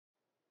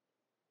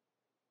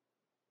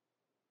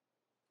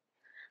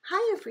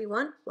Hi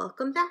everyone,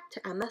 welcome back to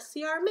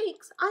MSCR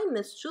Makes. I'm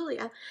Miss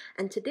Julia,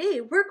 and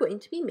today we're going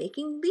to be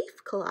making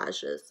leaf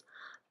collages.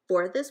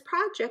 For this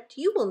project,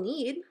 you will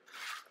need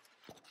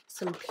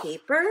some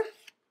paper,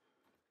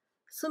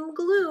 some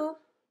glue,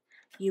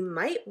 you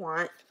might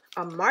want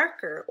a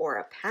marker or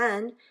a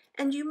pen,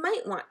 and you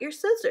might want your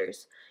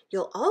scissors.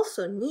 You'll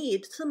also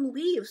need some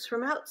leaves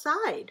from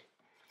outside.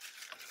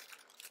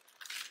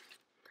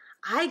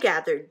 I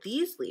gathered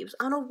these leaves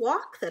on a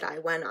walk that I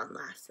went on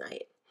last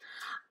night.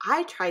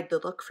 I tried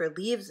to look for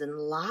leaves in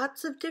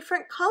lots of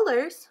different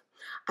colors.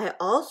 I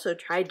also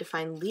tried to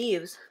find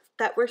leaves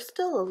that were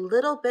still a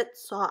little bit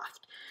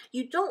soft.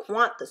 You don't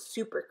want the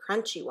super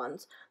crunchy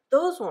ones.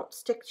 Those won't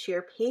stick to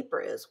your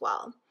paper as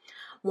well.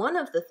 One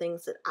of the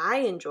things that I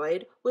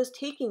enjoyed was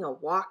taking a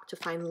walk to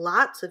find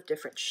lots of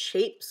different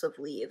shapes of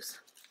leaves.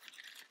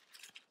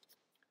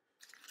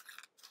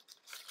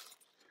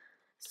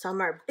 Some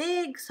are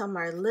big, some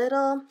are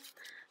little,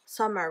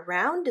 some are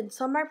round, and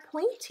some are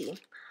pointy.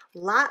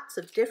 Lots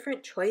of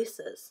different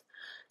choices.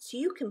 So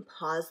you can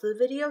pause the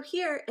video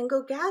here and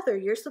go gather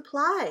your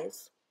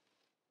supplies.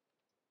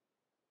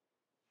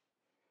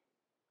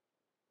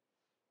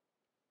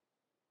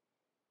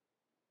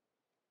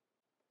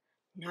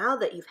 Now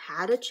that you've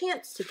had a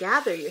chance to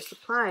gather your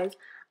supplies,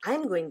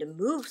 I'm going to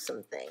move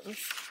some things.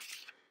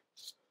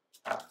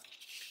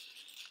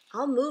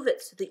 I'll move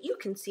it so that you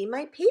can see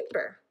my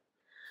paper.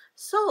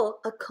 So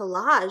a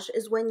collage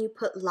is when you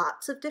put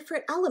lots of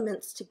different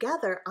elements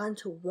together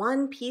onto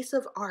one piece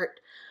of art.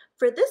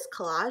 For this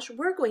collage,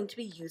 we're going to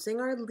be using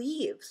our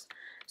leaves.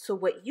 So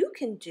what you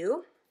can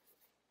do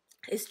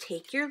is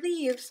take your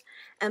leaves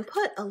and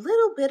put a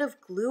little bit of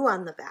glue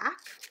on the back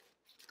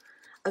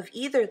of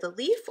either the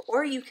leaf,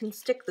 or you can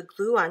stick the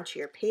glue onto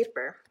your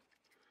paper.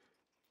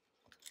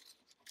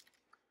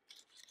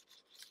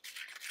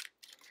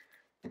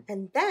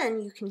 And then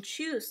you can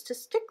choose to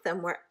stick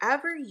them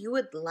wherever you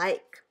would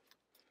like.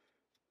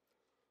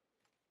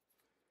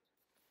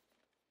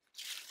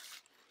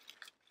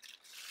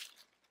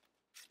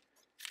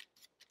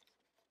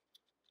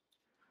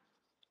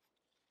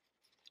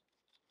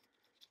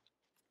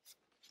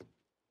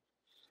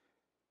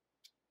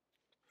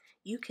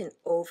 You can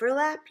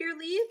overlap your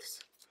leaves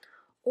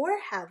or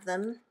have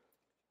them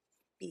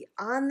be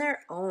on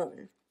their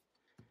own.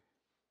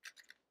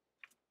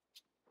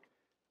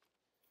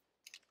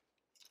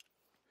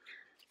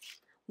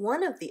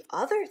 One of the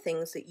other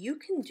things that you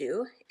can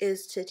do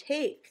is to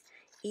take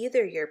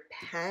either your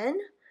pen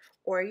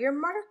or your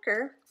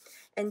marker,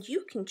 and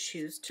you can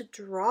choose to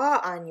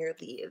draw on your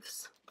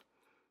leaves.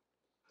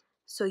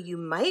 So you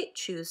might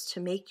choose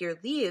to make your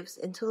leaves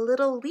into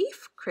little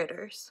leaf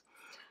critters.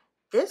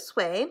 This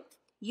way,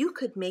 you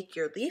could make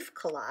your leaf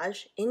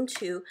collage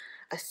into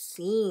a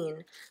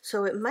scene.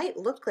 So it might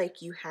look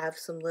like you have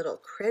some little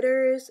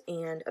critters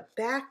and a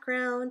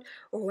background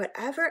or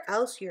whatever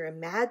else your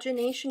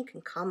imagination can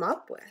come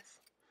up with.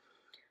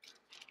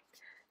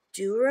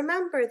 Do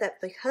remember that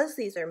because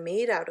these are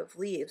made out of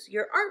leaves,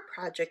 your art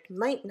project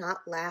might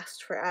not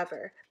last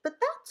forever, but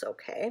that's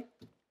okay.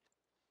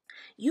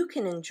 You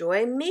can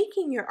enjoy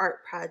making your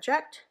art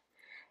project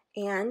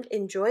and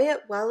enjoy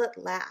it while it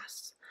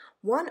lasts.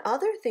 One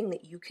other thing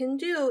that you can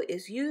do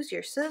is use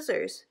your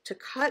scissors to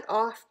cut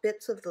off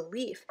bits of the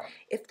leaf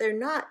if they're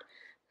not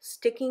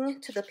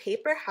sticking to the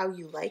paper how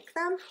you like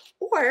them,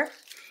 or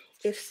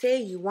if, say,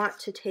 you want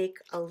to take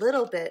a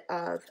little bit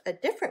of a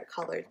different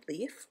colored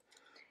leaf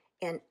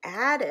and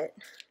add it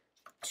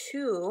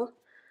to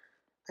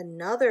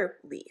another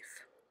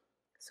leaf.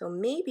 So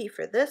maybe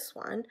for this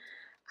one,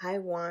 I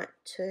want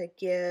to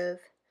give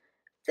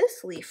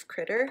this leaf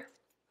critter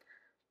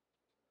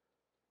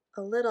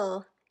a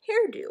little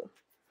hairdo.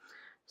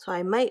 So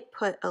I might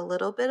put a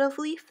little bit of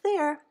leaf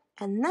there,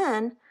 and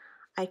then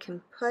I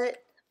can put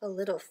a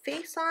little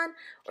face on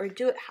or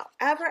do it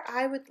however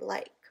I would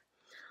like.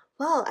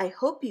 Well, I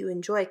hope you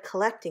enjoy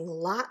collecting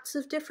lots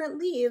of different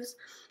leaves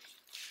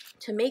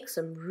to make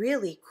some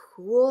really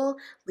cool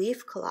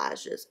leaf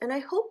collages, and I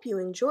hope you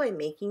enjoy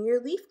making your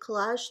leaf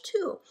collage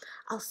too.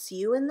 I'll see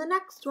you in the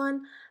next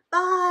one.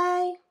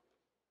 Bye!